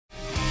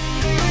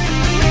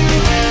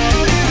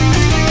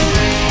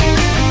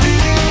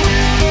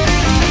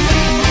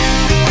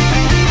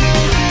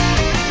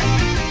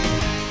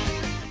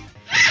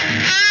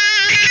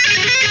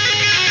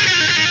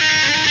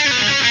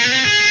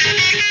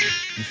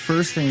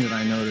first thing that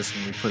I noticed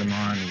when we put them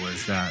on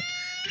was that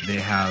they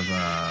have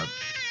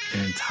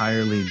an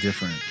entirely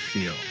different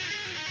feel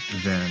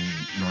than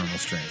normal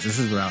strings. This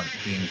is without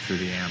being through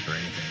the amp or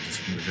anything, just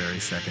from the very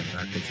second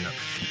that I picked it up.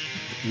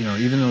 You know,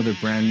 even though they're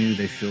brand new,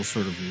 they feel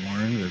sort of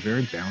worn. They're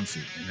very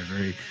bouncy and they're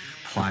very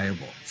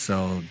pliable.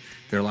 So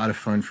they're a lot of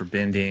fun for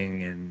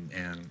bending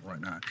and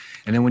whatnot.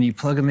 And then when you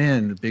plug them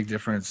in, the big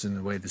difference in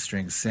the way the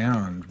strings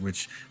sound,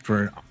 which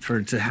for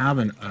to have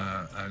an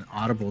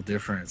audible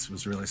difference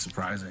was really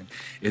surprising,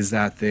 is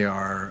that they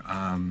are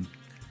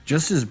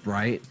just as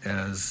bright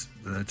as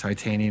the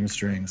titanium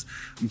strings,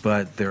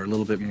 but they're a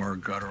little bit more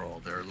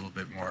guttural. They're a little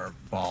bit more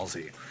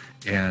ballsy,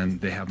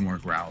 and they have more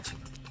growl to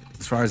them.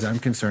 As far as I'm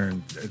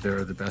concerned,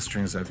 they're the best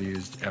strings I've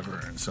used ever,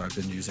 and so I've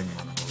been using them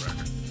on the whole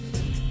record.